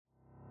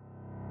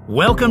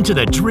Welcome to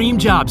the Dream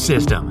Job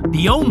System,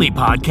 the only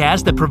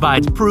podcast that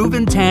provides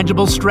proven,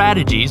 tangible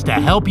strategies to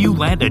help you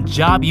land a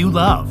job you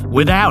love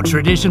without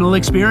traditional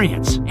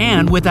experience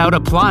and without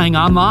applying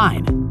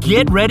online.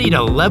 Get ready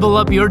to level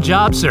up your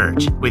job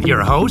search with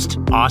your host,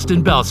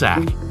 Austin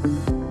Belsak.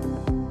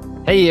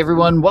 Hey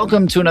everyone,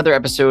 welcome to another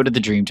episode of the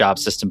Dream Job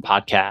System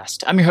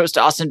podcast. I'm your host,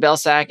 Austin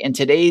Belsak, and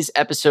today's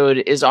episode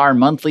is our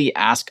monthly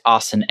Ask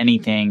Austin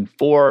Anything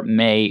for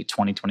May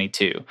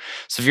 2022.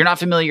 So if you're not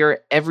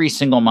familiar, every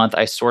single month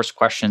I source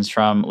questions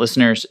from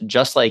listeners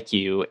just like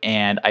you,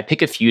 and I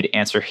pick a few to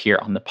answer here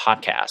on the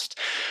podcast.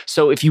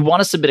 So if you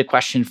want to submit a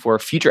question for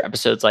future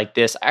episodes like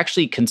this, I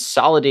actually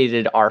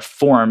consolidated our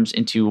forms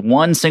into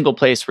one single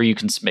place where you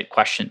can submit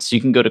questions. So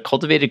you can go to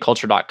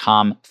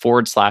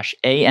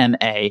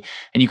cultivatedculture.com/AMA,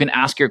 and you can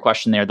ask your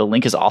question there. The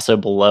link is also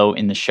below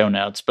in the show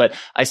notes. But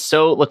I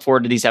so look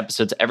forward to these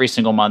episodes every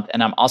single month.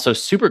 And I'm also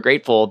super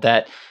grateful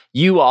that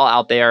you all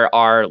out there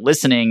are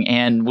listening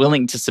and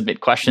willing to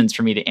submit questions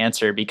for me to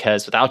answer,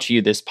 because without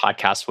you, this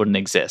podcast wouldn't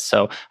exist.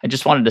 So I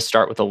just wanted to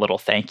start with a little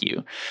thank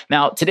you.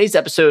 Now, today's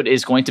episode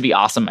is going to be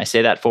awesome. I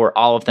say that for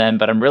all of them,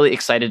 but I'm really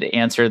excited to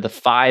answer the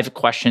 5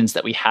 questions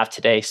that we have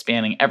today,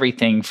 spanning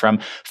everything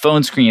from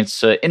phone screens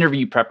to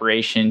interview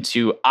preparation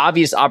to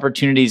obvious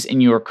opportunities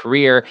in your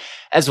career,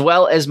 as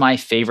well as my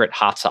favorite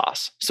hot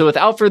sauce. So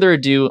without further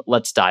ado,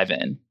 let's dive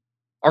in.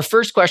 Our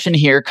first question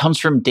here comes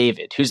from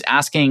David, who's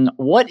asking,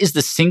 what is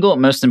the single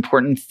most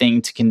important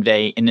thing to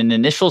convey in an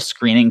initial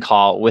screening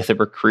call with a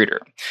recruiter?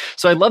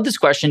 So I love this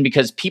question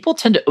because people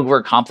tend to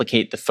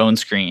overcomplicate the phone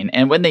screen.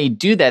 And when they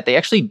do that, they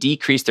actually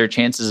decrease their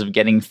chances of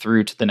getting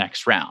through to the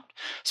next round.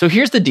 So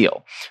here's the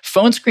deal.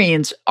 Phone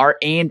screens are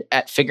aimed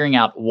at figuring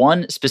out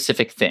one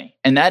specific thing,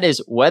 and that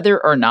is whether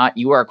or not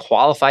you are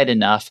qualified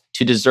enough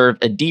to deserve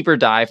a deeper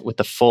dive with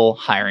the full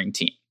hiring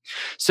team.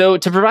 So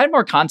to provide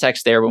more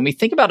context there, when we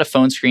think about a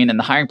phone screen and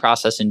the hiring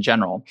process in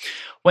general,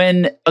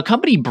 when a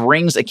company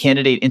brings a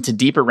candidate into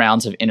deeper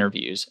rounds of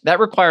interviews, that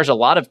requires a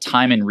lot of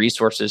time and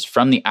resources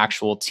from the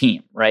actual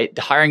team, right?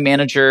 The hiring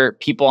manager,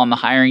 people on the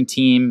hiring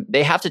team,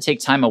 they have to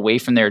take time away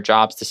from their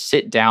jobs to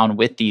sit down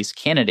with these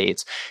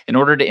candidates in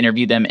order to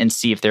interview them and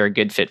see if they're a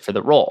good fit for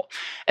the role.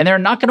 And they're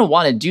not going to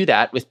want to do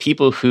that with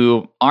people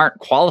who aren't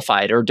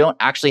qualified or don't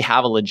actually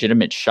have a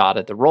legitimate shot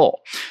at the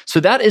role. So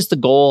that is the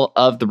goal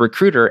of the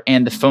recruiter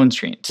and the phone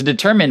screen, to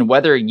determine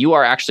whether you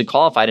are actually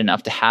qualified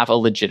enough to have a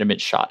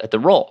legitimate shot at the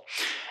role.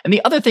 And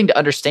the other thing to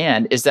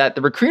understand is that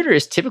the recruiter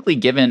is typically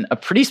given a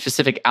pretty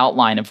specific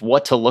outline of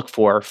what to look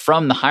for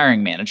from the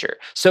hiring manager.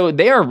 So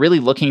they are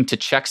really looking to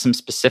check some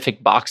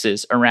specific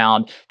boxes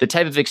around the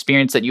type of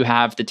experience that you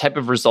have, the type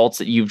of results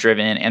that you've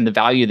driven, and the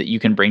value that you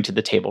can bring to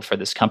the table for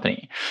this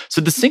company.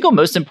 So the single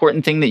most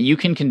important thing that you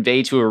can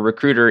convey to a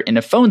recruiter in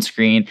a phone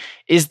screen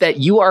is that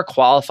you are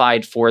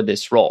qualified for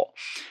this role.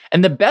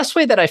 And the best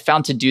way that I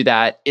found to do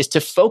that is to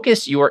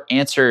focus your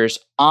answers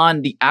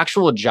on the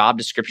actual job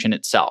description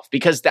itself,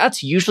 because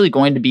that's usually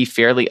going to be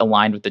fairly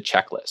aligned with the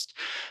checklist.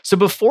 So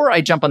before I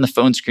jump on the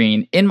phone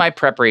screen, in my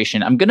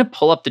preparation, I'm going to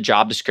pull up the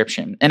job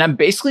description, and I'm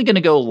basically going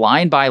to go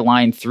line by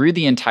line through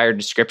the entire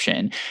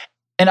description.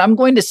 And I'm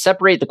going to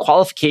separate the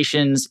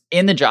qualifications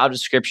in the job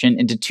description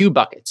into 2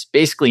 buckets,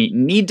 basically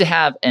need to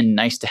have and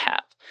nice to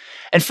have.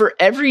 And for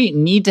every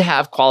need to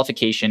have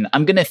qualification,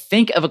 I'm going to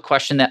think of a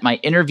question that my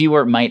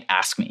interviewer might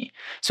ask me.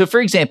 So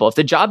for example, if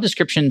the job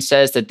description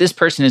says that this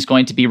person is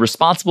going to be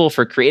responsible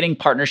for creating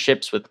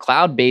partnerships with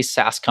cloud-based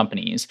SaaS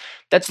companies,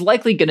 that's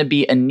likely going to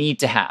be a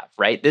need to have,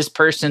 right? This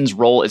person's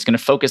role is going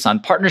to focus on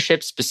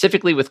partnerships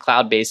specifically with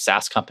cloud-based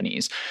SaaS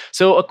companies.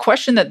 So a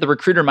question that the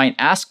recruiter might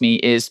ask me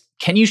is,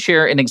 can you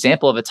share an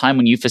example of a time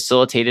when you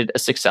facilitated a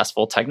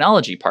successful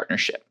technology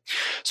partnership?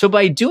 So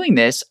by doing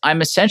this,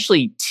 I'm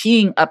essentially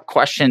teeing up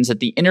questions that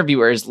the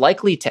interviewer is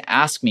likely to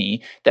ask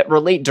me that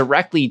relate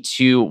directly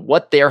to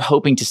what they're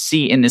hoping to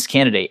see in this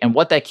candidate and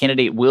what that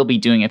candidate will be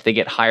doing if they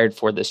get hired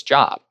for this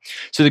job.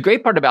 So the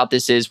great part about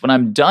this is when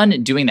I'm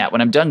done doing that,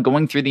 when I'm done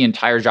going through the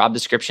entire job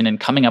description and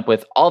coming up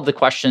with all of the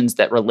questions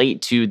that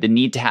relate to the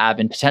need to have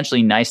and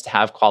potentially nice to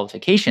have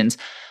qualifications,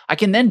 I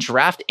can then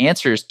draft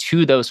answers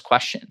to those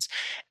questions.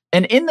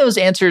 And in those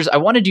answers, I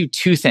want to do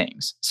 2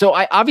 things. So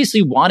I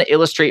obviously want to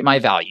illustrate my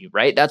value,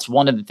 right? That's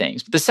one of the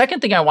things. But the second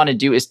thing I want to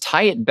do is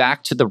tie it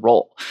back to the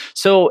role.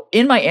 So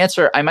in my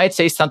answer, I might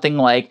say something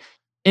like,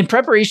 in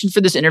preparation for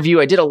this interview,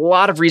 I did a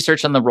lot of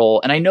research on the role,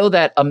 and I know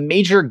that a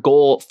major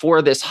goal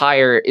for this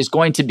hire is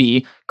going to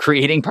be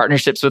creating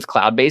partnerships with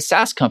cloud-based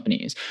SaaS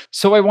companies.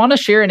 So I want to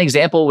share an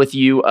example with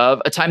you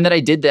of a time that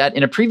I did that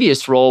in a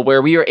previous role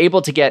where we were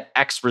able to get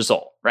X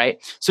result,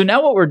 right? So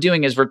now what we're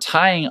doing is we're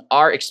tying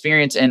our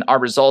experience and our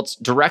results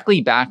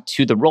directly back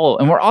to the role.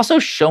 And we're also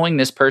showing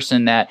this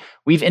person that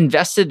we've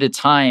invested the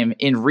time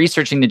in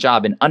researching the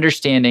job and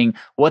understanding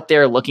what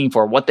they're looking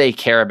for, what they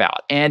care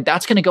about. And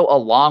that's going to go a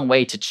long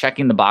way to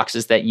checking the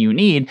boxes that you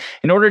need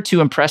in order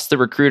to impress the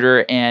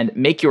recruiter and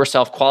make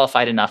yourself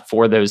qualified enough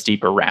for those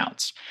deeper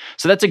rounds.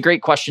 So that's a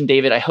great question,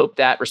 David. I hope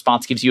that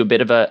response gives you a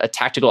bit of a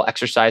tactical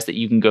exercise that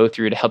you can go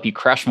through to help you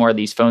crush more of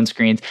these phone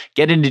screens,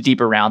 get into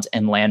deeper rounds,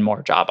 and land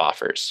more job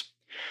offers.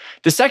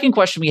 The second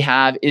question we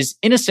have is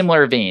in a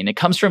similar vein. It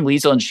comes from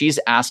Liesl, and she's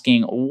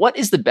asking, what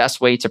is the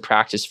best way to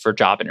practice for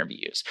job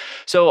interviews?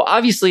 So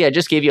obviously, I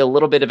just gave you a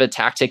little bit of a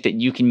tactic that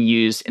you can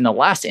use in the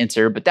last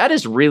answer, but that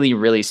is really,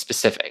 really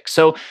specific.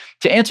 So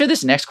to answer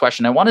this next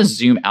question, I want to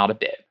zoom out a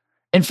bit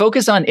and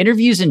focus on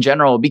interviews in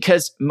general,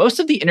 because most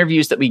of the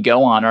interviews that we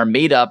go on are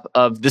made up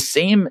of the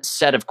same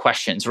set of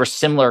questions or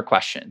similar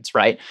questions,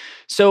 right?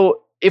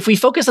 So if we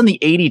focus on the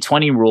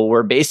 80-20 rule,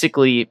 where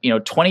basically,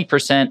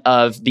 20%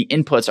 of the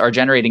inputs are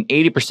generating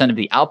 80% of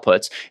the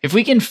outputs, if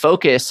we can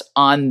focus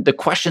on the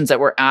questions that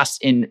were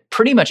asked in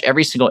pretty much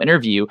every single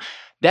interview,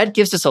 that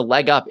gives us a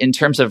leg up in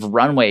terms of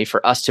runway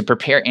for us to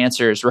prepare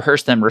answers,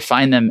 rehearse them,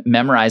 refine them,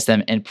 memorize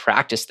them, and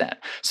practice them.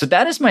 So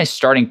that is my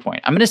starting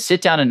point. I'm going to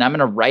sit down and I'm going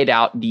to write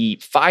out the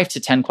 5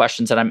 to 10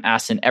 questions that I'm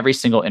asked in every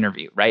single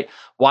interview, right?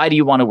 Why do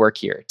you want to work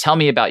here? Tell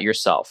me about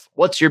yourself.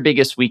 What's your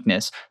biggest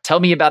weakness? Tell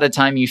me about a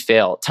time you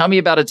failed. Tell me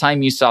about a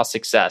time you saw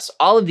success.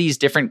 All of these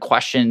different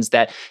questions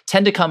that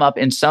tend to come up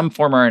in some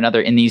form or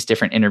another in these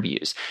different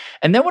interviews.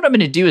 And then what I'm going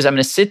to do is I'm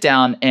going to sit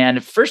down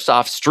and first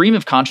off, stream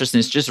of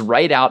consciousness, just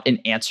write out an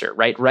answer,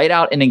 right? Write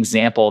out an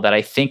example that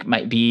I think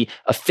might be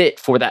a fit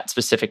for that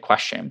specific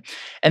question.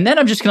 And then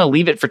I'm just going to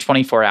leave it for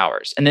 24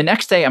 hours. And the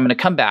next day I'm going to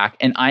come back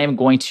and I am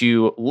going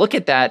to look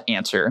at that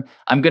answer.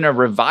 I'm going to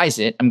revise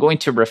it. I'm going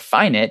to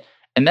refine it.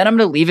 And then I'm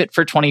going to leave it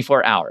for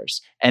 24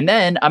 hours. And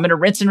then I'm going to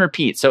rinse and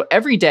repeat. So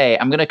every day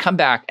I'm going to come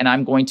back and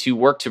I'm going to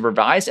work to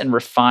revise and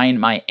refine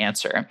my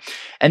answer.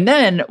 And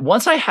then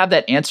once I have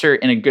that answer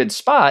in a good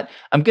spot,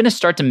 I'm going to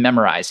start to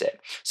memorize it.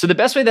 So the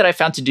best way that I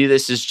found to do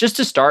this is just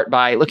to start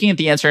by looking at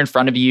the answer in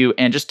front of you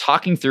and just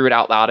talking through it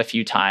out loud a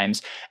few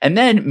times. And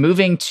then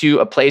moving to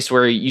a place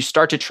where you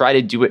start to try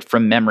to do it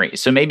from memory.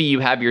 So maybe you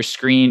have your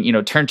screen,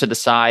 turned to the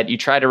side. You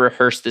try to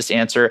rehearse this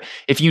answer.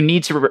 If you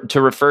need to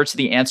refer to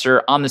the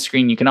answer on the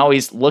screen, you can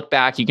always look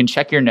back. You can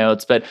check your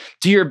notes, but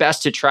do your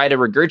best to try to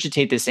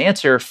regurgitate this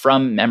answer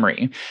from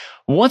memory.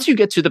 Once you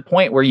get to the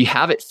point where you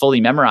have it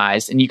fully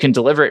memorized and you can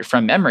deliver it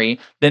from memory,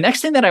 the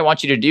next thing that I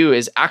want you to do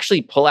is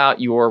actually pull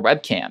out your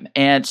webcam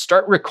and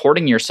start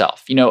recording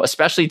yourself.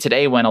 Especially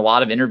today when a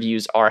lot of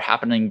interviews are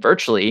happening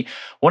virtually,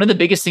 one of the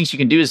biggest things you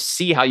can do is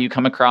see how you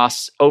come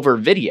across over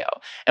video.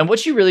 And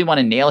what you really want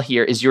to nail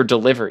here is your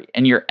delivery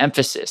and your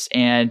emphasis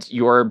and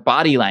your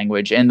body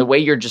language and the way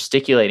you're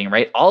gesticulating,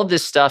 right? All of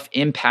this stuff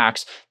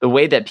impacts the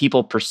way that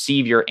people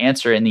perceive your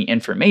answer and the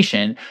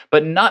information,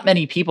 but not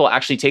many people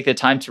actually take the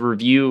time to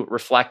review,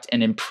 reflect,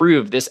 and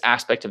improve this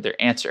aspect of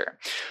their answer.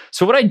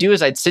 So what I'd do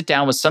is I'd sit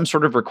down with some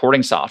sort of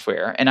recording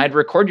software and I'd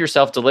record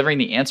yourself delivering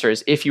the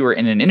answers if you were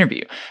in an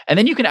interview. And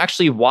then you can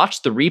actually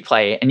watch the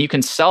replay and you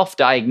can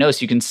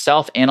self-diagnose, you can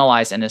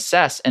self-analyze and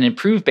assess and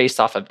improve based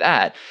off of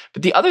that.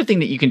 But the other thing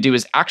that you can do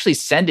is actually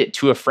send it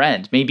to a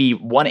friend, maybe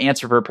one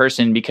answer per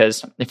person,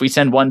 because if we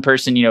send one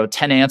person,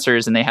 10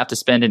 answers and they have to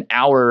spend an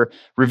hour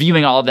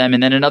reviewing all of them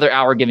and then another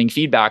hour giving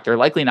feedback, they're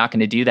likely not going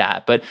to do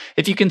that. But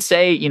if you can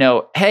say,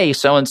 hey,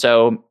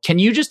 so-and-so, can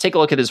you just take a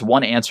look at this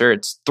one answer?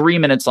 It's 3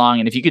 minutes long.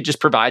 And if you could just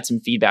provide some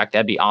feedback,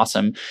 that'd be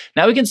awesome.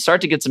 Now we can start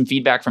to get some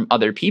feedback from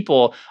other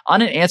people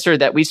on an answer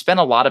that we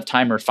spent a lot of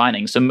time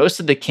refining. So most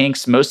of the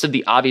kinks, most of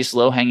the obvious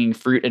low-hanging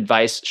fruit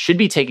advice should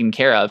be taken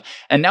care of.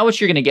 And now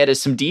what you're going to get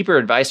is some deeper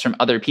advice from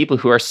other people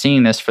who are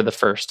seeing this for the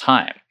first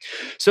time.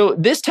 So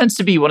this tends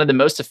to be one of the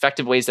most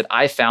effective ways that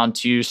I found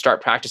to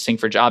start practicing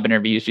for job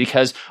interviews,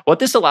 because what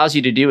this allows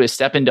you to do is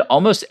step into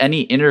almost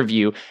any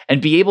interview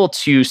and be able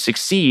to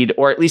succeed,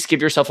 or at least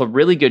give yourself a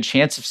really good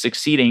chance of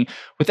succeeding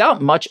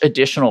without much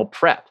additional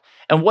prep.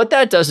 And what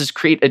that does is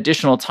create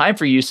additional time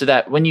for you so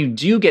that when you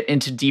do get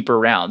into deeper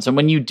rounds and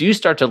when you do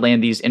start to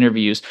land these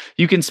interviews,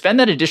 you can spend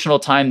that additional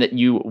time that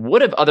you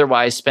would have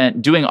otherwise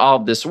spent doing all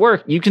of this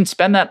work. You can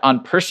spend that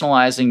on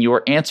personalizing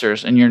your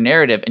answers and your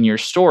narrative and your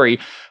story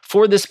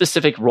for this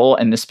specific role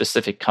and this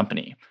specific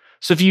company.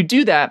 So if you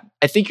do that,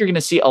 I think you're going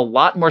to see a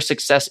lot more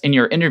success in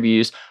your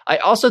interviews. I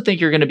also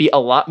think you're going to be a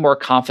lot more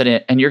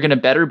confident and you're going to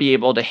better be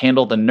able to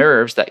handle the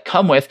nerves that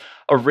come with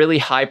a really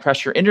high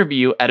pressure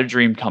interview at a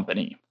dream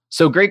company.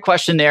 So great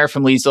question there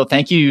from Liesl.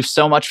 Thank you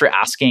so much for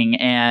asking.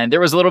 And there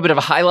was a little bit of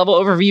a high level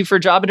overview for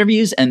job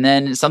interviews and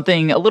then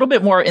something a little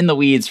bit more in the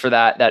weeds for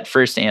that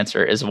first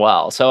answer as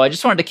well. So I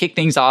just wanted to kick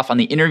things off on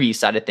the interview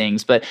side of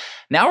things. But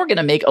now we're going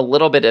to make a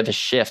little bit of a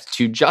shift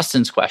to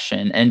Justin's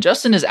question. And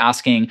Justin is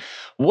asking,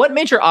 what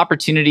major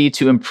opportunity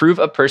to improve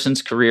a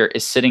person's career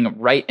is sitting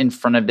right in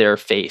front of their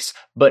face,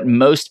 but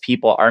most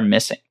people are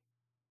missing?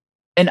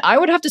 And I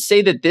would have to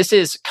say that this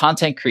is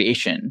content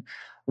creation.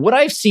 What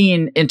I've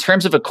seen in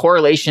terms of a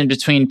correlation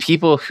between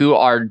people who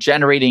are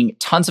generating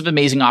tons of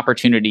amazing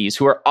opportunities,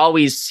 who are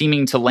always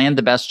seeming to land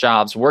the best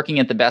jobs, working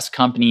at the best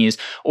companies,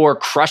 or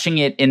crushing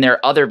it in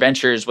their other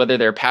ventures, whether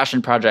they're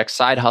passion projects,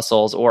 side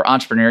hustles, or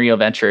entrepreneurial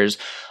ventures,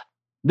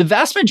 The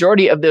vast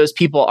majority of those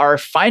people are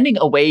finding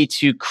a way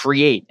to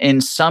create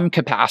in some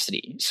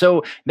capacity.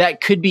 So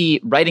that could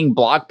be writing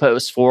blog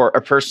posts for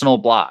a personal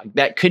blog.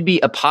 That could be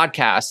a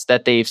podcast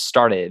that they've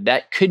started.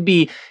 That could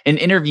be an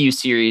interview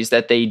series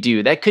that they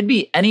do. That could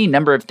be any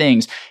number of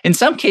things. In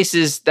some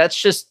cases,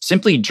 that's just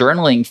simply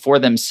journaling for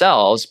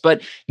themselves.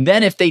 But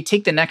then if they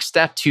take the next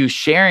step to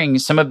sharing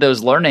some of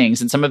those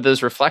learnings and some of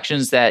those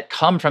reflections that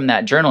come from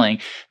that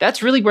journaling,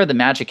 that's really where the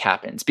magic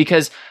happens,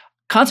 because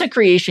content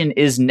creation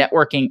is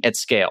networking at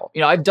scale.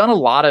 I've done a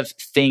lot of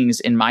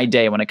things in my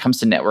day when it comes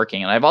to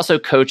networking, and I've also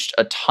coached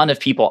a ton of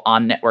people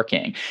on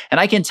networking. And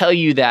I can tell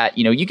you that,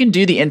 you can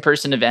do the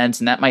in-person events,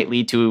 and that might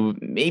lead to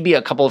maybe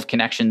a couple of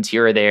connections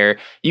here or there.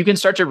 You can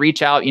start to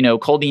reach out,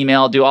 cold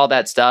email, do all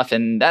that stuff,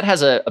 and that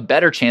has a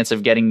better chance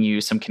of getting you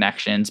some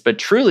connections. But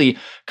truly,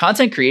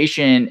 content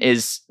creation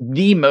is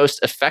the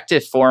most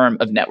effective form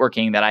of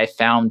networking that I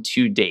found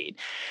to date.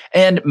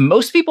 And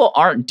most people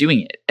aren't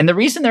doing it. And the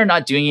reason they're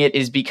not doing it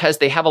is because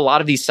they have a lot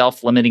of these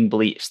self-limiting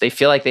beliefs. They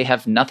feel like they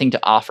have nothing to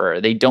offer.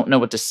 They don't know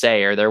what to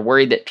say, or they're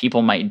worried that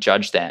people might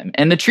judge them.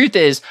 And the truth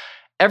is,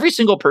 every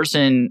single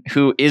person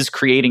who is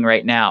creating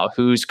right now,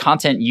 whose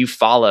content you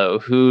follow,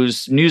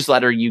 whose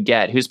newsletter you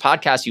get, whose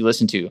podcast you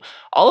listen to,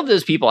 all of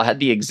those people had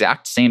the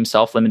exact same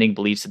self-limiting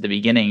beliefs at the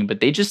beginning, but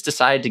they just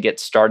decided to get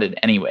started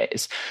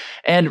anyways.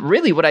 And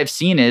really what I've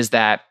seen is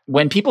that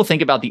when people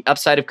think about the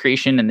upside of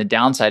creation and the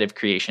downside of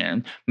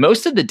creation,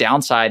 most of the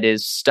downside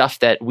is stuff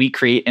that we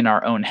create in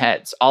our own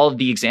heads, all of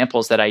the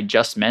examples that I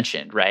just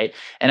mentioned, right?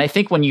 And I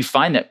think when you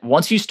find that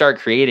once you start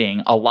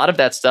creating, a lot of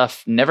that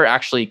stuff never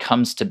actually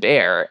comes to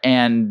bear,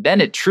 and then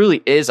it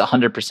truly is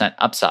 100%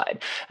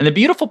 upside. And the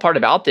beautiful part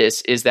about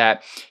this is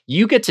that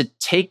you get to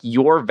take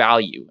your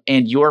value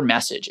and your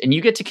message, and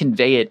you get to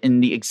convey it in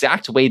the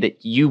exact way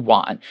that you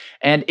want.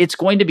 And it's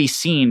going to be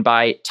seen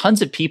by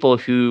tons of people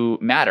who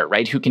matter,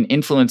 right? Who can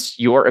influence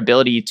your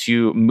ability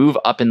to move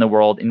up in the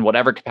world in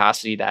whatever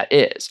capacity that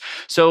is.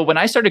 So when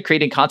I started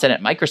creating content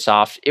at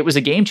Microsoft, it was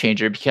a game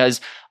changer, because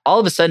all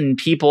of a sudden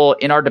people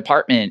in our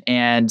department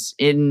and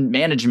in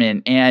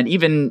management and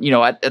even,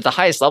 at the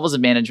highest levels of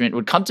management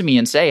would come to me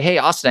and say, "Hey,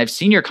 Austin, I've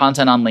seen your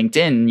content on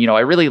LinkedIn. I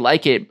really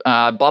like it,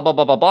 blah, blah,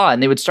 blah, blah, blah."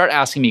 And they would start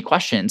asking me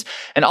questions.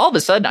 And all of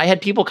a sudden I had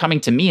people coming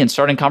to me and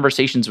starting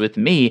conversations with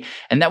me.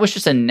 And that was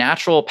just a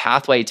natural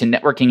pathway to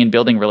networking and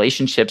building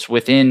relationships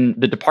within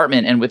the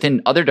department and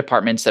within other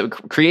departments that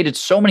created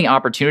so many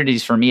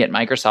opportunities for me at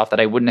Microsoft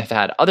that I wouldn't have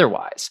had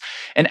otherwise.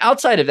 And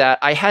outside of that,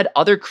 I had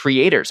other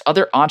creators,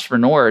 other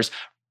entrepreneurs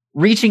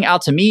reaching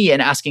out to me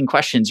and asking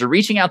questions, or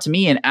reaching out to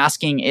me and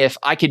asking if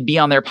I could be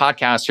on their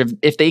podcast, or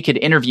if they could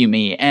interview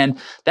me. And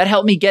that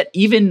helped me get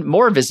even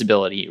more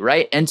visibility,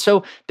 right? And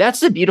so that's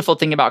the beautiful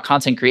thing about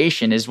content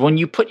creation, is when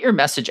you put your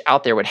message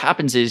out there, what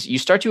happens is you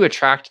start to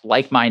attract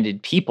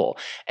like-minded people.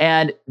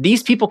 And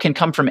these people can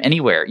come from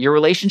anywhere. Your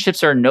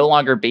relationships are no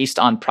longer based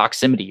on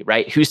proximity,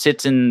 right? Who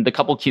sits in the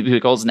couple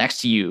cubicles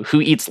next to you,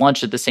 who eats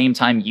lunch at the same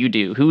time you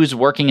do, who's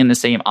working in the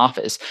same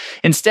office.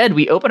 Instead,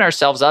 we open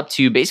ourselves up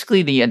to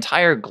basically the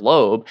entire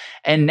globe.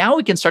 And now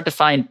we can start to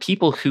find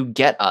people who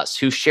get us,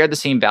 who share the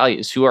same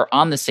values, who are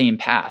on the same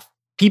path.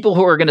 People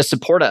who are going to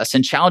support us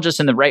and challenge us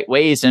in the right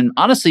ways, and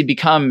honestly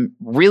become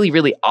really,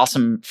 really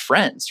awesome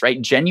friends,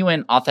 right?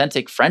 Genuine,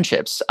 authentic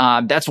friendships.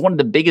 That's one of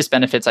the biggest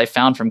benefits I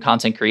found from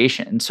content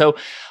creation. So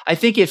I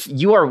think if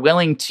you are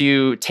willing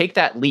to take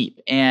that leap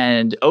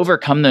and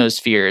overcome those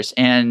fears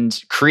and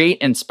create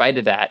in spite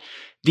of that,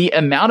 the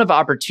amount of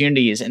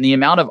opportunities and the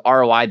amount of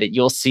ROI that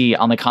you'll see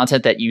on the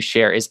content that you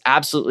share is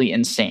absolutely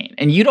insane.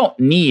 And you don't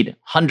need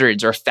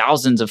hundreds or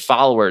thousands of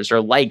followers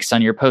or likes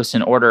on your posts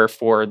in order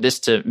for this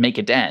to make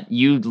a dent.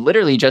 You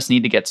literally just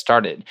need to get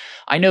started.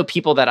 I know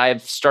people that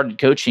I've started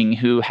coaching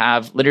who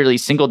have literally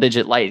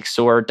single-digit likes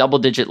or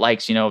double-digit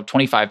likes,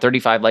 25,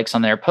 35 likes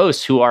on their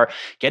posts, who are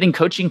getting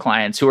coaching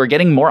clients, who are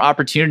getting more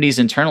opportunities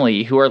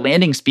internally, who are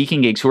landing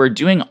speaking gigs, who are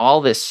doing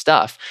all this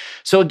stuff.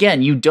 So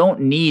again, you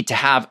don't need to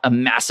have a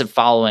massive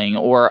following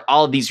or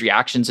all of these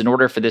reactions in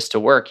order for this to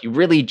work. You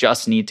really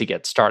just need to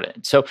get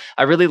started. So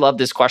I really love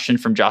this question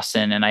from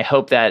Justin, and I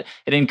hope that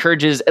it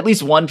encourages at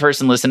least one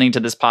person listening to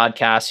this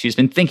podcast who's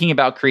been thinking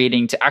about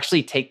creating to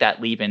actually take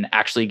that leap and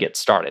actually get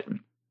started.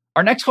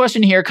 Our next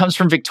question here comes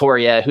from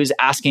Victoria, who's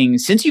asking,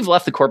 since you've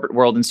left the corporate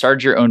world and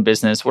started your own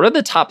business, what are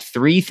the top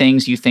 3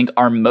 things you think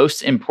are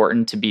most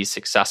important to be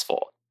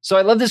successful? So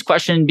I love this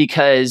question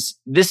because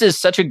this is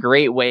such a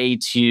great way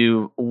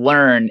to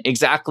learn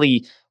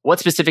exactly what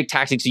specific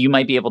tactics you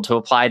might be able to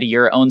apply to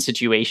your own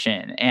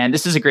situation. And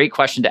this is a great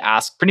question to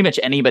ask pretty much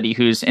anybody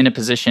who's in a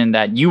position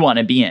that you want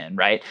to be in,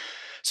 right?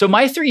 So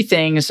my 3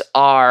 things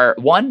are: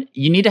 1,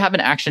 you need to have an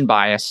action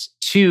bias.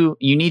 2,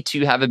 you need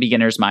to have a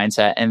beginner's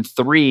mindset. And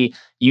 3,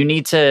 you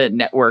need to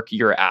network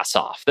your ass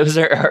off. Those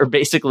are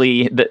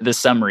basically the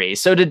summary.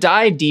 So to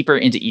dive deeper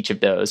into each of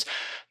those,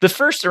 the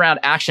first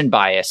around action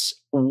bias,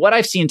 what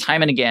I've seen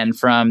time and again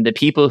from the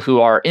people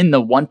who are in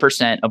the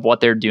 1% of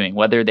what they're doing,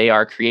 whether they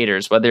are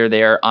creators, whether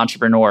they're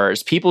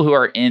entrepreneurs, people who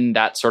are in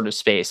that sort of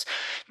space,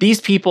 these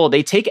people,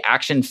 they take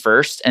action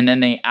first and then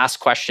they ask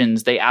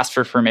questions, they ask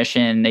for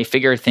permission, they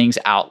figure things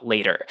out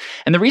later.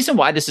 And the reason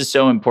why this is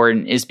so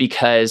important is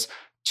because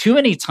too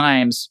many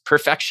times,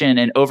 perfection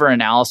and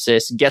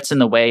overanalysis gets in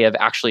the way of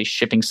actually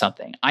shipping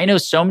something. I know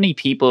so many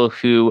people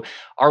who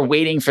are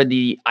waiting for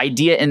the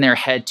idea in their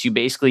head to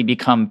basically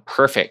become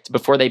perfect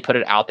before they put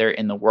it out there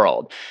in the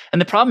world.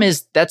 And the problem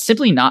is that's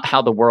simply not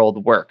how the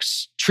world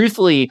works.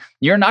 Truthfully,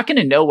 you're not going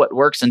to know what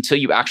works until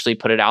you actually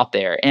put it out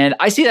there. And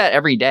I see that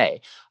every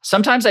day.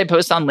 Sometimes I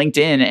post on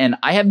LinkedIn and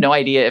I have no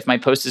idea if my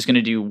post is going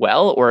to do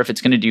well or if it's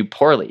going to do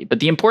poorly. But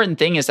the important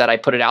thing is that I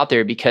put it out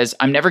there because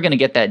I'm never going to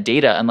get that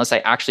data unless I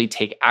actually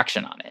take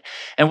action on it.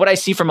 And what I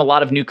see from a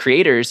lot of new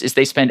creators is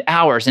they spend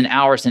hours and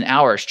hours and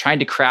hours trying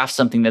to craft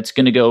something that's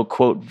going to go,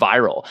 quote,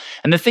 viral.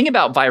 And the thing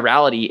about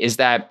virality is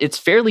that it's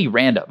fairly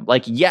random.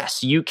 Like,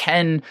 yes, you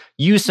can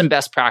use some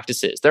best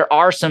practices. There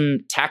are some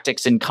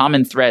tactics and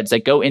common threads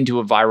that go into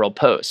a viral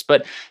post,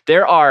 but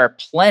there are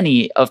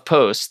plenty of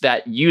posts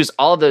that use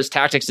all of those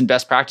tactics and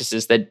best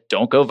practices that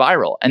don't go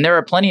viral. And there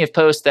are plenty of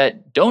posts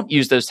that don't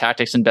use those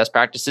tactics and best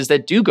practices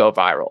that do go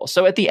viral.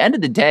 So at the end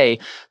of the day,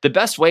 the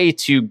best way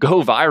to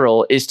go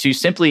viral is to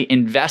simply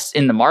invest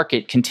in the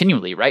market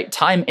continually, right?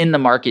 Time in the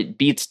market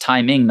beats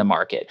timing the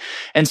market.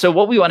 And so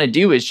what we want to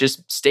do is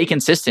just stay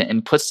consistent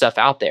and put stuff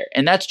out there.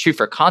 And that's true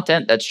for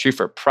content, that's true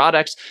for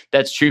products,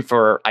 that's true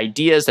for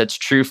ideas, that's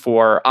true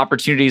for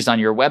opportunities on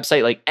your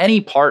website. Like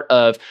any part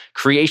of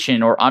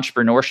creation or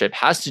entrepreneurship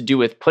has to do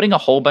with putting a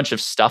whole bunch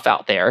of stuff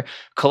out there,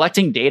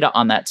 collecting data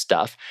on that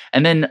stuff,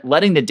 and then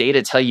letting the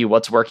data tell you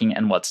what's working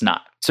and what's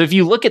not. So if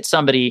you look at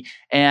somebody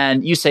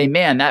and you say,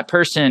 man, that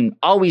person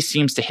always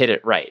seems to hit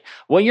it right.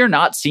 What you're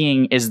not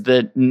seeing is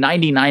the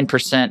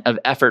 99% of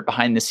effort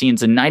behind the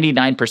scenes and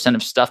 99%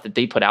 of stuff that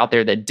they put out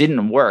there that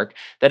didn't work,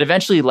 that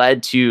eventually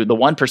led to the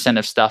 1%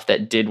 of stuff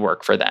that did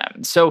work for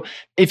them. So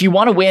if you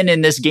want to win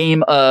in this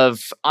game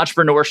of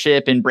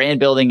entrepreneurship and brand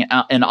building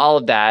and all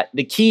of that,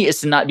 the key is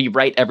to not be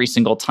right every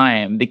single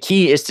time. The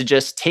key is to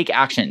just take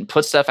action,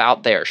 put stuff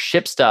out there,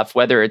 ship stuff,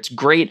 whether it's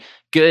great,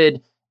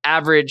 good,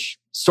 average,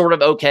 sort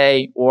of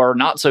okay, or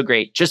not so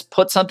great. Just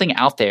put something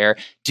out there,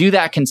 do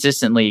that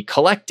consistently,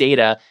 collect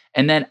data,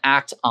 and then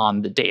act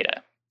on the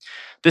data.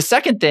 The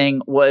second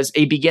thing was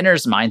a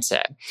beginner's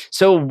mindset.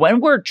 So when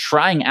we're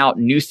trying out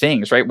new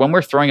things, right, when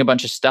we're throwing a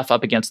bunch of stuff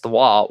up against the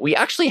wall, we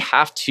actually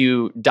have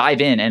to dive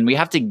in and we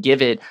have to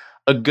give it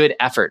a good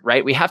effort,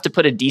 right? We have to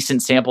put a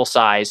decent sample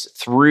size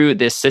through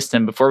this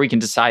system before we can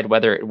decide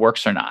whether it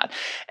works or not.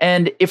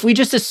 And if we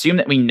just assume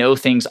that we know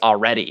things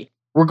already,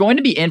 we're going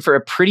to be in for a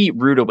pretty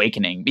rude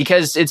awakening,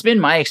 because it's been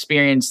my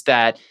experience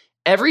that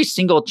every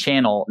single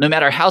channel, no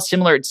matter how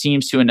similar it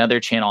seems to another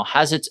channel,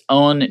 has its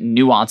own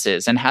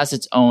nuances and has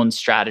its own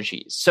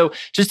strategies. So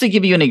just to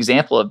give you an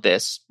example of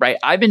this, right?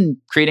 I've been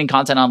creating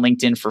content on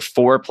LinkedIn for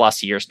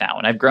 4+ years now,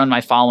 and I've grown my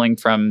following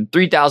from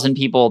 3,000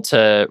 people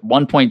to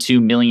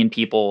 1.2 million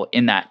people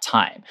in that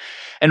time.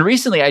 And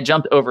recently I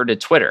jumped over to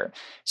Twitter.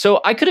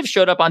 So I could have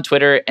showed up on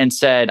Twitter and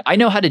said, I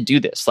know how to do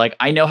this. Like,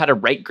 I know how to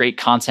write great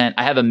content.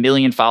 I have 1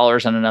 million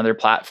followers on another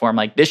platform.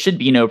 Like, this should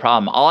be no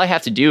problem. All I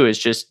have to do is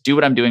just do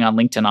what I'm doing on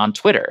LinkedIn on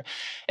Twitter.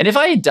 And if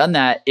I had done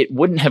that, it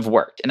wouldn't have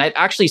worked. And I've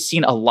actually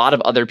seen a lot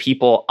of other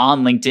people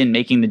on LinkedIn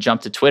making the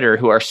jump to Twitter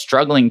who are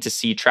struggling to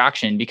see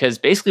traction, because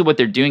basically what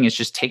they're doing is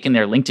just taking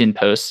their LinkedIn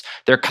posts,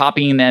 they're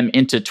copying them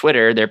into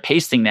Twitter, they're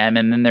pasting them,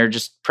 and then they're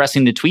just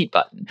pressing the tweet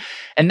button.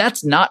 And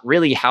that's not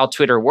really how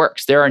Twitter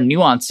works. There are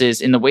nuances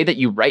in the way that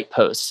you write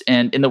posts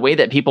and in the way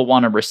that people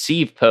want to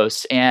receive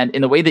posts and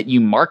in the way that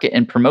you market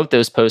and promote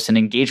those posts and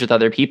engage with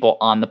other people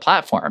on the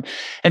platform.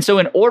 And so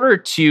in order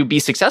to be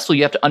successful,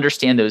 you have to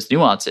understand those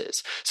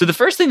nuances. So the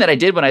first thing that I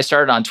did when I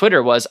started on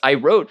Twitter was I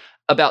wrote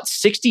about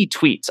 60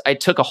 tweets. I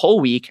took a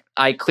whole week.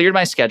 I cleared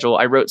my schedule.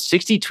 I wrote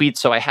 60 tweets,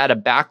 so I had a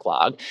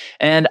backlog.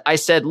 And I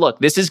said, look,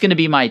 this is going to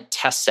be my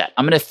test set.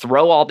 I'm going to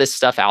throw all this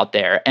stuff out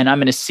there, and I'm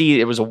going to see.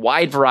 It was a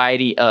wide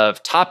variety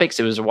of topics.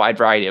 It was a wide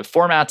variety of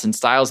formats and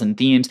styles and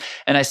themes.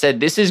 And I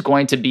said, this is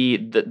going to be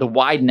the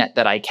wide net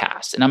that I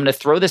cast. And I'm going to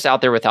throw this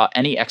out there without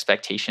any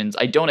expectations.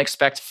 I don't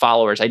expect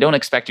followers. I don't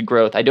expect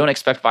growth. I don't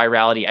expect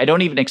virality. I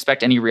don't even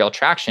expect any real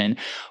traction.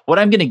 What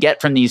I'm going to get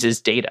from these is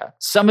data.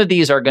 Some of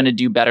these are going to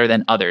do better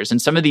than others,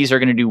 and some of these are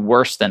going to do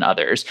worse than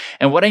others.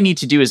 And what I need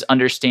to do is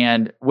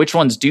understand which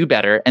ones do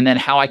better and then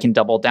how I can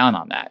double down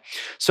on that.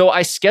 So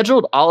I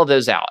scheduled all of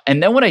those out.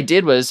 And then what I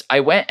did was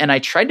I went and I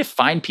tried to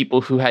find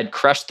people who had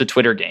crushed the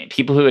Twitter game,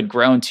 people who had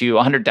grown to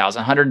 100,000,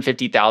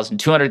 150,000,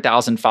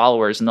 200,000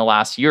 followers in the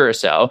last year or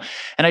so.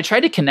 And I tried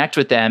to connect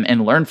with them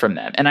and learn from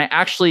them. And I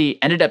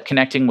actually ended up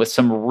connecting with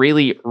some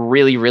really,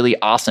 really, really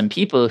awesome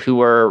people who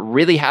were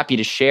really happy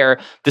to share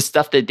the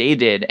stuff that they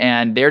did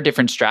and their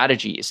different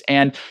strategies.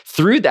 And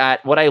through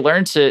that, what I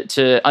learned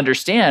to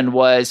understand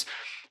was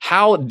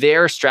how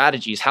their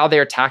strategies, how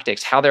their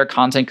tactics, how their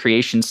content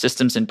creation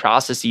systems and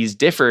processes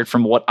differed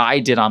from what I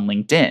did on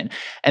LinkedIn.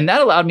 And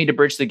that allowed me to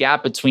bridge the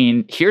gap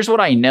between here's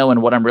what I know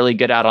and what I'm really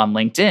good at on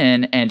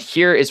LinkedIn, and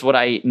here is what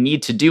I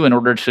need to do in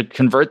order to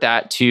convert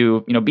that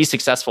to, be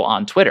successful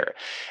on Twitter.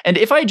 And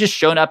if I had just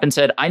shown up and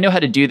said, I know how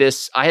to do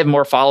this, I have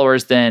more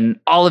followers than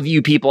all of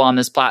you people on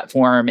this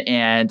platform,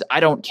 and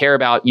I don't care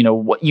about,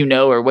 what you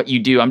know or what you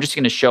do, I'm just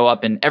going to show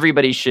up and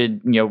everybody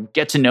should,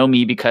 get to know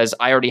me because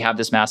I already have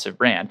this massive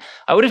brand,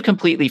 I would have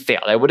completely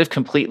failed. I would have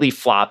completely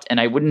flopped, and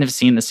I wouldn't have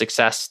seen the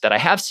success that I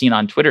have seen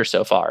on Twitter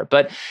so far.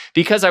 But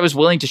because I was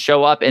willing to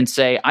show up and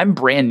say, I'm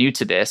brand new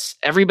to this,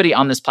 everybody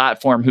on this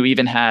platform who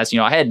even has,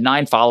 I had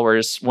 9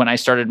 followers when I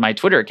started my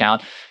Twitter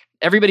account.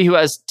 Everybody who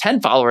has 10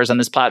 followers on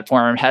this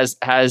platform has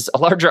a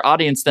larger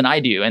audience than I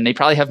do, and they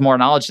probably have more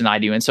knowledge than I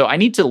do. And so I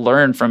need to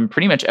learn from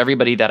pretty much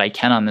everybody that I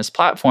can on this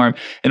platform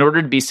in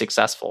order to be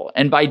successful.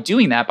 And by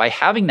doing that, by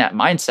having that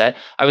mindset,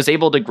 I was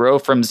able to grow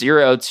from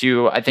 0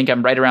 to, I think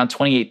I'm right around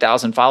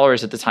 28,000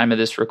 followers at the time of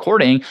this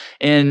recording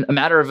in a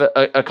matter of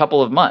a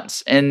couple of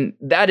months. And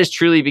that is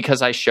truly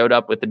because I showed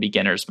up with the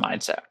beginner's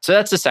mindset. So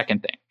that's the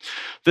second thing.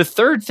 The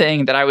third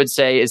thing that I would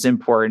say is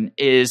important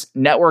is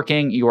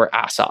networking your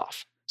ass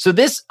off. So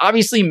this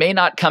obviously may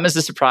not come as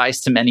a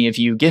surprise to many of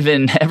you,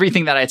 given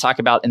everything that I talk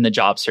about in the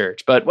job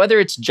search. But whether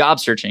it's job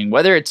searching,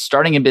 whether it's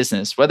starting a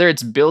business, whether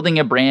it's building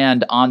a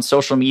brand on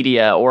social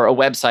media or a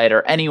website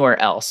or anywhere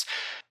else,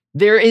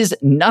 there is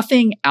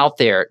nothing out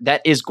there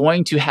that is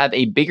going to have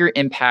a bigger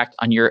impact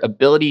on your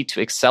ability to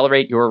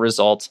accelerate your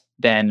results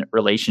than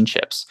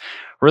relationships.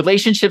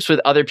 Relationships with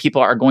other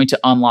people are going to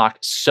unlock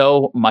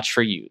so much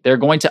for you. They're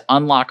going to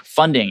unlock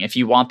funding if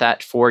you want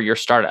that for your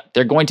startup.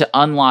 They're going to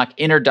unlock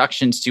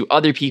introductions to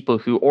other people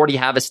who already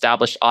have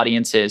established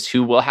audiences,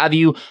 who will have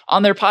you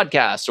on their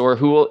podcast, or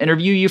who will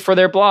interview you for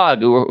their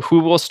blog, or who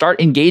will start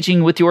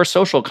engaging with your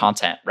social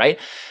content, right?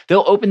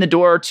 They'll open the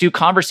door to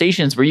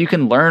conversations where you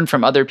can learn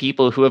from other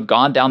people who have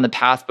gone down the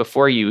path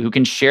before you, who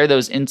can share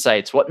those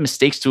insights, what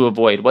mistakes to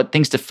avoid, what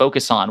things to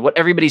focus on, what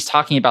everybody's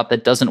talking about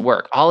that doesn't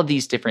work, all of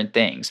these different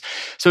things.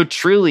 So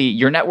truly,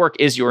 your network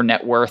is your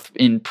net worth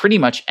in pretty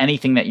much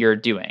anything that you're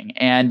doing.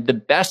 And the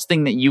best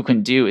thing that you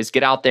can do is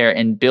get out there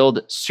and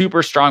build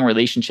super strong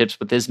relationships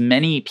with as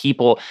many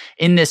people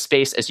in this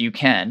space as you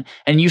can.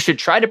 And you should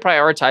try to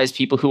prioritize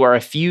people who are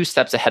a few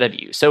steps ahead of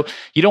you. So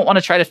you don't want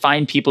to try to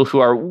find people who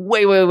are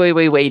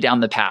way down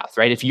the path,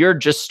 right? If you're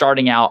just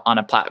starting out on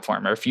a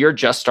platform, or if you're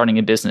just starting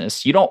a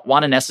business, you don't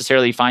want to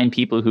necessarily find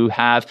people who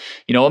have,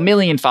 1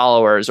 million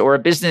followers, or a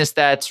business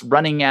that's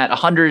running at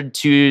 $100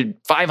 to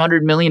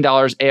 $500 million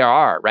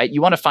ARR, right? You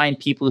want to find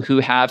people who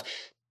have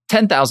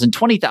 10,000,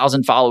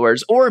 20,000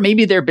 followers, or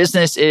maybe their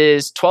business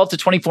is 12 to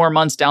 24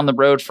 months down the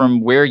road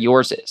from where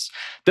yours is.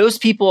 Those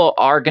people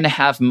are going to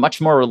have much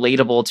more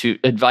relatable to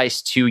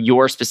advice to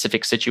your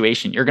specific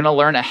situation. You're going to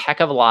learn a heck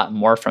of a lot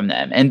more from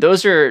them. And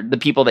those are the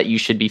people that you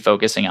should be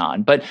focusing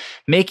on. But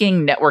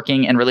making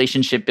networking and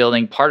relationship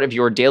building part of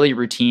your daily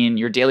routine,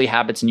 your daily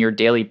habits, and your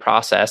daily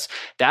process,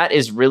 that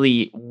is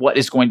really what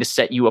is going to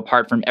set you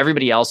apart from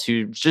everybody else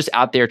who's just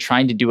out there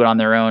trying to do it on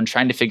their own,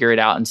 trying to figure it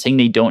out, and saying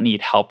they don't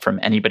need help from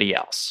anybody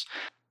else.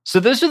 So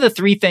those are the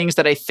 3 things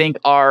that I think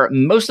are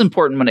most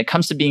important when it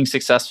comes to being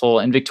successful.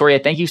 And Victoria,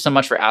 thank you so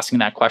much for asking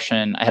that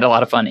question. I had a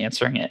lot of fun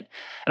answering it.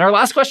 And our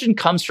last question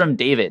comes from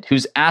David,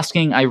 who's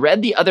asking, I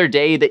read the other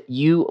day that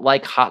you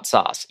like hot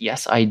sauce.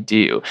 Yes, I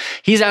do.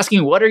 He's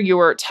asking, what are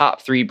your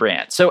top 3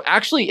 brands? So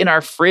actually in our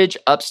fridge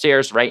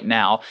upstairs right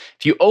now,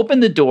 if you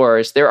open the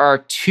doors, there are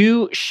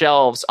 2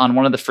 shelves on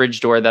one of the fridge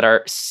door that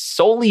are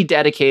solely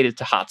dedicated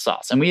to hot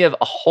sauce. And we have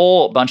a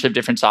whole bunch of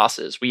different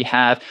sauces. We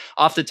have,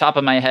 off the top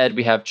of my head,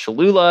 we have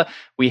Cholula,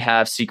 we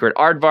have Secret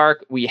Aardvark,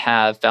 we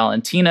have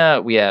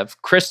Valentina, we have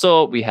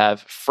Crystal, we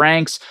have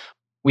Frank's,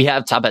 we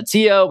have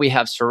Tapatio, we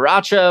have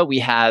Sriracha, we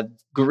have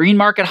Green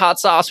Market hot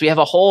sauce, we have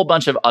a whole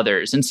bunch of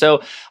others. And so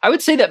I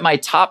would say that my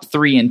top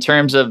 3 in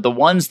terms of the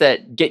ones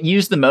that get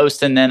used the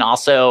most, and then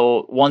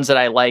also ones that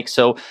I like.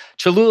 So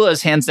Cholula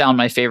is hands down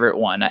my favorite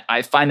one.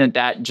 I find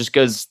that just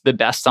goes the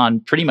best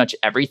on pretty much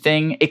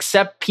everything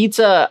except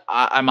pizza.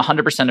 I'm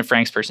 100% a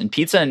Frank's person.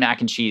 Pizza and mac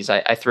and cheese,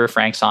 I throw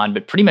Frank's on,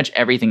 but pretty much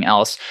everything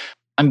else,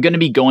 I'm going to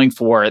be going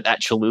for that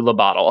Cholula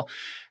bottle.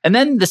 And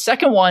then the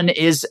second one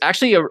is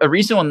actually a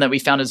recent one that we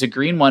found is a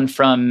green one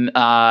from,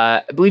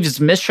 I believe it's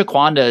Miss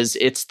Shaquanda's.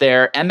 It's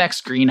their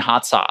MX Green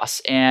hot sauce.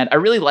 And I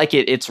really like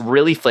it. It's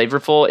really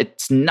flavorful.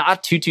 It's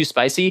not too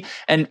spicy.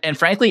 And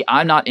frankly,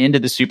 I'm not into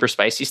the super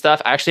spicy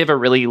stuff. I actually have a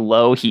really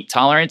low heat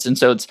tolerance. And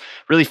so it's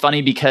really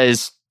funny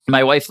because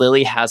my wife,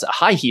 Lily, has a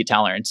high heat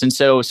tolerance. And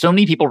so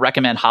many people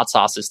recommend hot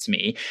sauces to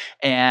me,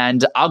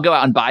 and I'll go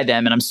out and buy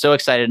them. And I'm so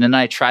excited. And then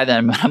I try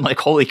them and I'm like,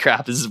 holy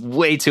crap, this is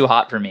way too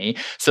hot for me.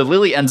 So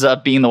Lily ends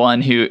up being the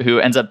one who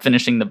ends up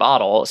finishing the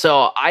bottle.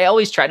 So I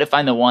always try to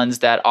find the ones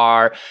that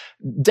are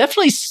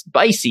definitely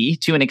spicy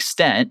to an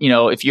extent.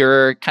 If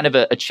you're kind of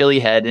a chili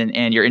head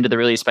and you're into the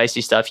really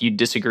spicy stuff, you'd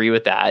disagree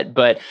with that.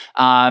 But,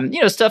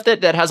 stuff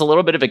that has a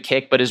little bit of a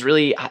kick, but is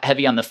really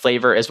heavy on the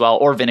flavor as well,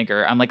 or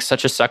vinegar. I'm like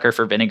such a sucker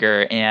for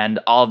vinegar, and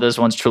all of those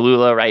ones,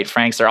 Cholula, right,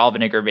 Frank's, they're all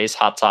vinegar-based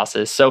hot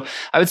sauces. So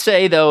I would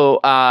say, though,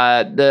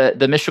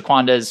 the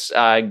Mishwakwanda's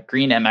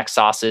green MX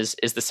sauces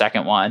is the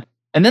second one.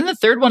 And then the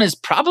third one is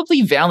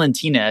probably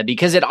Valentina,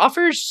 because it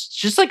offers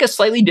just like a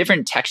slightly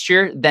different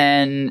texture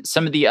than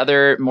some of the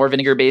other more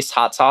vinegar-based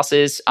hot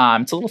sauces.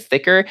 It's a little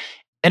thicker,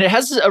 and it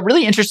has a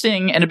really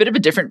interesting and a bit of a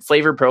different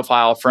flavor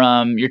profile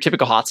from your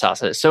typical hot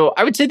sauces. So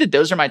I would say that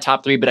those are my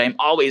top three, but I'm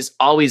always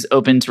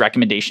open to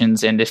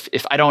recommendations. And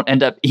if I don't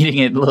end up eating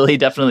it, Lily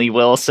definitely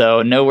will.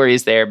 So no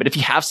worries there. But if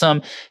you have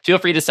some, feel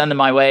free to send them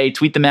my way,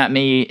 tweet them at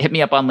me, hit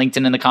me up on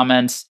LinkedIn in the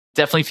comments.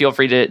 Definitely feel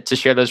free to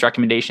share those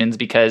recommendations,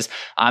 because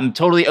I'm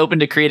totally open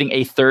to creating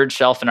a third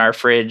shelf in our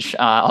fridge.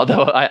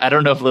 Although I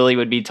don't know if Lily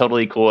would be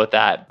totally cool with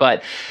that.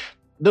 But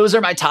those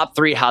are my top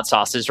three hot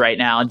sauces right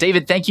now. And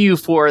David, thank you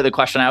for the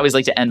question. I always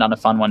like to end on a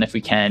fun one if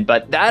we can.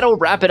 But that'll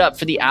wrap it up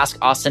for the Ask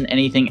Austin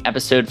Anything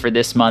episode for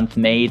this month,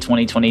 May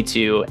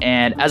 2022.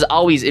 And as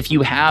always, if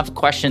you have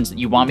questions that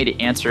you want me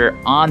to answer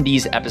on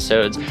these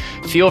episodes,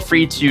 feel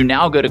free to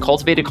now go to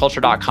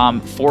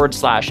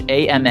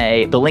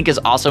cultivatedculture.com/AMA. The link is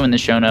also in the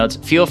show notes.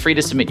 Feel free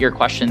to submit your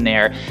question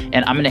there,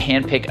 and I'm going to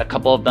handpick a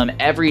couple of them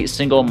every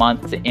single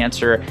month to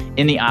answer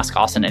in the Ask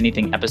Austin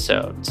Anything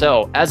episode.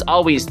 So as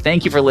always,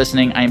 thank you for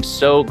listening. I am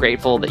so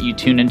grateful that you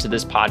tune into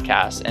this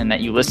podcast and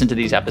that you listen to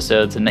these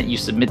episodes and that you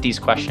submit these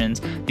questions.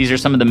 These are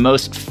some of the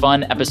most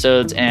fun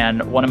episodes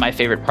and one of my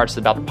favorite parts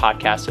about the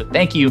podcast. So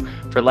thank you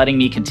for letting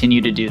me continue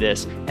to do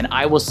this. And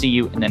I will see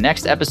you in the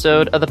next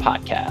episode of the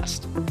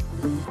podcast.